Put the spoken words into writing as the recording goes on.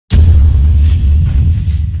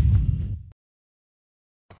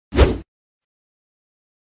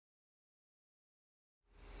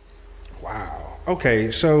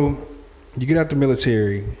Okay, so you get out the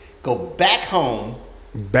military, Go back home.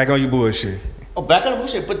 back on your bullshit. Oh, back on the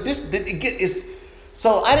bullshit. But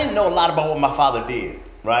so I didn't know a lot about what my father did,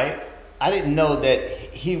 right? I didn't know that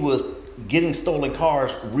he was getting stolen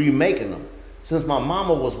cars, remaking them. Since my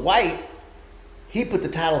mama was white, he put the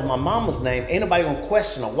title as my mama's name. Ain't nobody gonna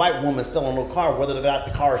question a white woman selling a car whether or not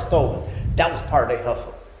the car is stolen. That was part of their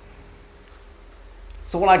hustle.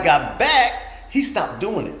 So when I got back, he stopped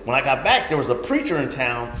doing it. When I got back, there was a preacher in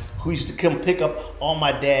town who used to come pick up all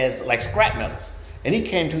my dad's like scrap metals. And he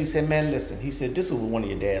came to, he said, man, listen, he said, this is one of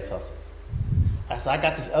your dad's hustles. I said, I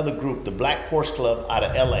got this other group, the Black Porsche Club out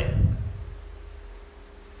of LA.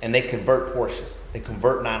 And they convert Porsches. They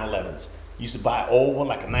convert 911s. Used to buy an old one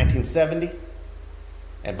like a 1970.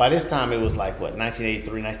 And by this time it was like what,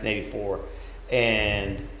 1983, 1984.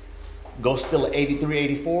 And go steal an 83,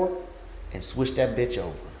 84 and switch that bitch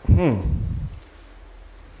over.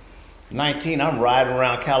 19, I'm riding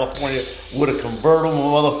around California with a convertible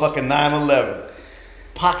motherfucking 911.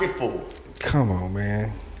 Pocket full. Come on,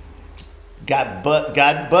 man. Got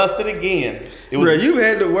busted again. It was, bro, you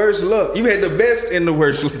had the worst luck. You had the best and the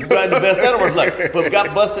worst luck. Right, the best and the worst luck. But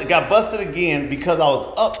got busted again because I was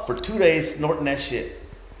up for 2 days snorting that shit,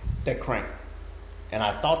 that crank. And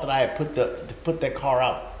I thought that I had put that car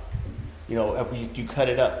out. You know, you cut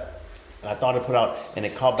it up. And I thought it put out, and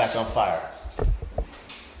it caught back on fire.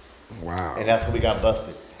 Wow. And that's when we got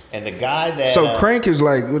busted. And the guy that so crank is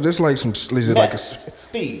like, well, just like some, is it like a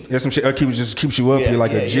speed? Yeah, some shit. Just keeps you up. You're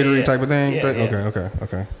like a jittery type of thing. Yeah,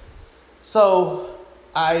 Okay. So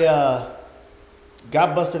I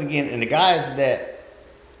got busted again, and the guys that,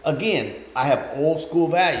 again, I have old school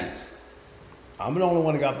values. I'm the only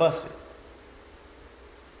one that got busted.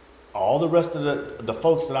 All the rest of the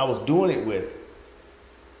folks that I was doing it with,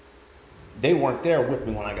 they weren't there with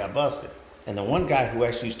me when I got busted. And the one guy who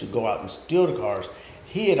actually used to go out and steal the cars,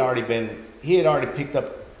 he had already picked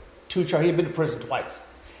up 2 charges. He had been to prison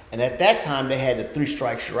twice. And at that time, they had the 3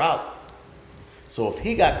 strikes you're out. So if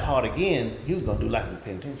he got caught again, he was going to do life in the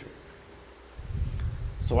penitentiary.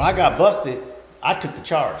 So when I got busted, I took the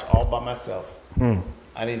charge all by myself.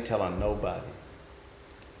 I didn't tell on nobody.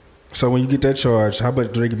 So when you get that charge, how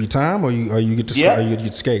much do they give you time, or you get to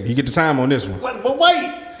escape? You get the time on this one. But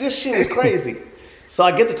wait, this shit is crazy. So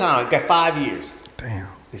I get the time. I got 5 years. Damn.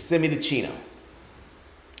 They send me to Chino.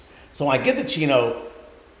 So when I get to Chino,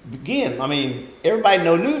 again, I mean, everybody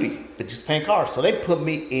know nudie, but just paint cars. So they put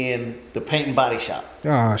me in the paint and body shop.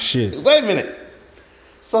 Ah, shit. Wait a minute.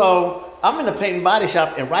 So I'm in the paint and body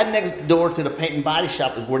shop, and right next door to the paint and body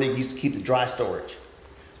shop is where they used to keep the dry storage.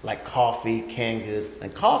 Like coffee, canned goods.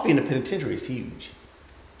 And coffee in the penitentiary is huge.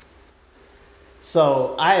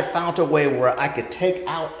 So I had found a way where I could take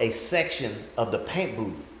out a section of the paint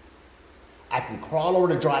booth. I can crawl over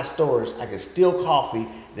to dry storage, I can steal coffee,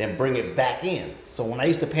 then bring it back in. So when I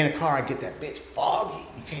used to paint a car, I'd get that bitch foggy.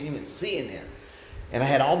 You can't even see in there. And I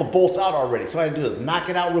had all the bolts out already. So all I had to do is knock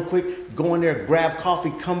it out real quick, go in there, grab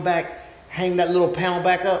coffee, come back, hang that little panel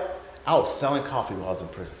back up. I was selling coffee while I was in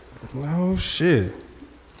prison. No shit.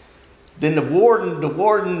 Then the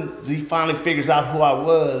warden, he finally figures out who I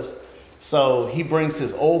was. So he brings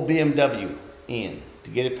his old BMW in to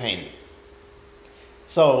get it painted.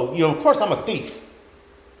 So, you know, of course I'm a thief.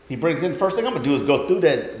 He brings in, first thing I'm gonna do is go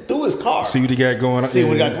through his car. See what he got going on. See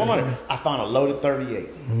what he got going on. I found a loaded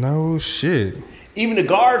 38. No shit. Even the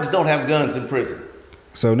guards don't have guns in prison.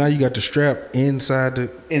 So now you got the strap inside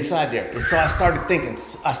there. And so I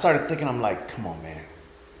started thinking, I'm like, come on, man.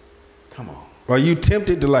 Come on. Are you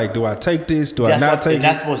tempted to like, do I take this? Do I not take it?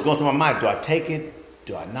 That's what's going through my mind. Do I take it?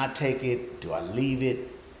 Do I not take it? Do I leave it?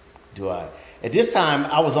 At this time,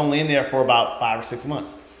 I was only in there for about 5 or 6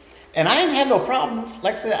 months. And I didn't have no problems.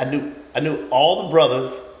 Like I said, I knew all the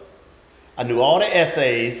brothers. I knew all the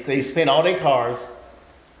essays. They spent all their cars.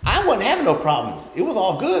 I wasn't having no problems. It was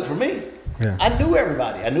all good for me. Yeah. I knew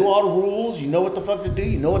everybody. I knew all the rules. You know what the fuck to do.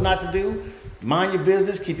 You know what not to do. Mind your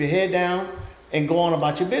business. Keep your head down. And go on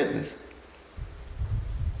about your business.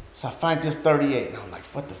 So I find this 38. And I'm like,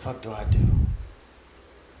 what the fuck do I do?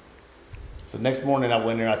 So next morning I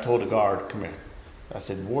went in there. I told the guard, come here. I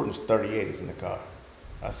said, Warden's 38 is in the car.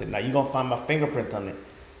 I said, now you're going to find my fingerprint on it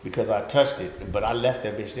because I touched it, but I left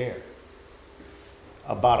that bitch there.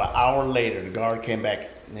 About an hour later, the guard came back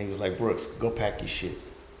and he was like, Brooks, go pack your shit.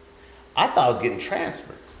 I thought I was getting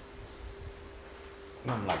transferred.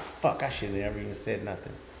 And I'm like, fuck, I should have never even said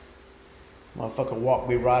nothing. Motherfucker walked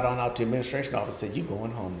me right on out to the administration office and said, you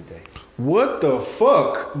going home today. What the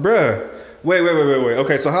fuck? Bruh. Wait.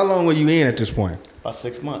 Okay, so how long were you in at this point? About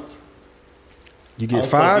 6 months. You get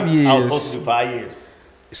 5 years. I was supposed to do 5 years.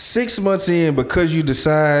 6 months in, because you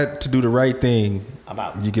decide to do the right thing, I'm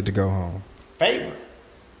out. You get to go home. Favor.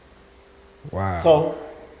 Wow. So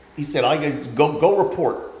he said, all you gotta go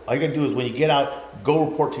report. All you gotta do is when you get out, go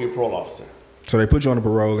report to your parole officer. So they put you on a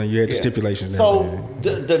parole and you had the stipulations. So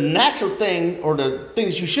the natural thing, or the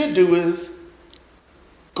things you should do, is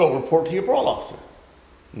go report to your parole officer.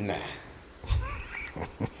 Nah.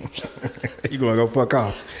 You gonna go fuck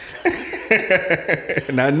off.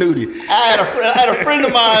 Not nudie. I had a friend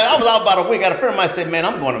of mine, I was out about a week, I had a friend of mine said, man,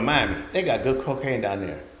 I'm going to Miami. They got good cocaine down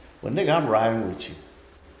there. Well, nigga, I'm riding with you.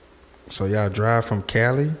 So y'all drive from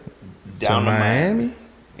Cali Down to Miami?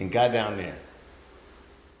 And got down there.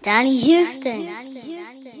 Donnie Houston.